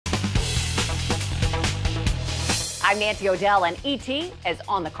I'm Nancy O'Dell, and E.T. is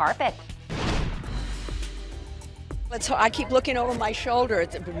on the carpet. I keep looking over my shoulder.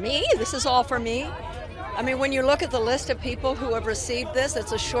 Me? This is all for me? I mean, when you look at the list of people who have received this,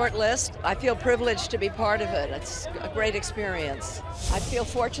 it's a short list. I feel privileged to be part of it. It's a great experience. I feel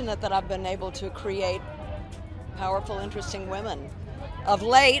fortunate that I've been able to create powerful, interesting women. Of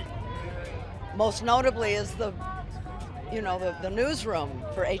late, most notably is the newsroom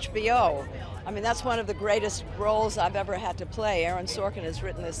for HBO. I mean, that's one of the greatest roles I've ever had to play. Aaron Sorkin has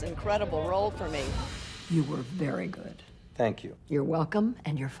written this incredible role for me. You were very good. Thank you. You're welcome,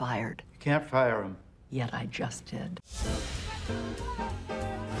 and you're fired. You can't fire him. Yet I just did.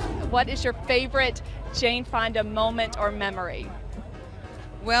 What is your favorite Jane Fonda moment or memory?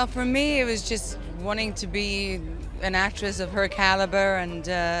 Well, for me, it was just wanting to be an actress of her caliber and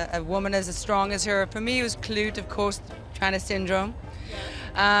a woman as strong as her. For me, it was Clute, of course, Trana syndrome.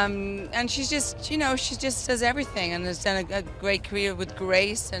 And she's just, she just does everything and has done a great career with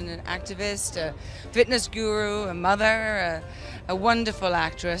grace, and an activist, a fitness guru, a mother, a wonderful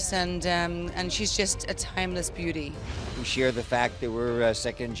actress, and she's just a timeless beauty. We share the fact that we're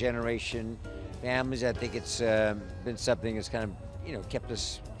second-generation families. I think it's been something that's kind of, kept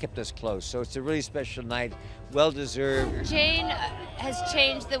us close. So it's a really special night, well-deserved. Jane has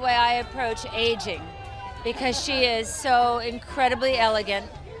changed the way I approach aging, because she is so incredibly elegant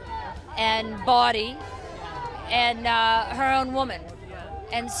and bawdy and her own woman.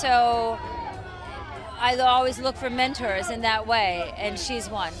 And so I always look for mentors in that way, and she's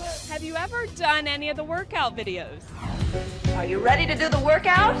one. Have you ever done any of the workout videos? Are you ready to do the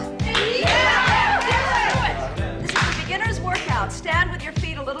workout? Yeah! Do it! This is the beginner's workout. Stand with your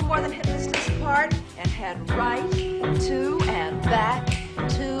feet a little more than hip distance apart and head right, to and back,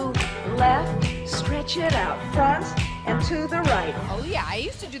 to left. Stretch it out, front and to the right. Oh yeah, I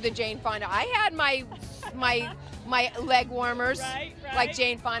used to do the Jane Fonda. I had my leg warmers, right. Like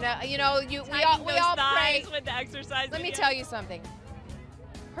Jane Fonda. We all pray with the exercise. Let me tell you something.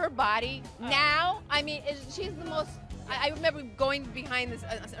 Her body now, I mean, she's the most. I remember going behind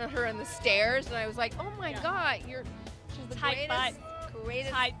her on the stairs, and I was like, oh my God, she's the tight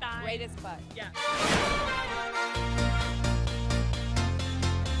greatest butt. Yeah.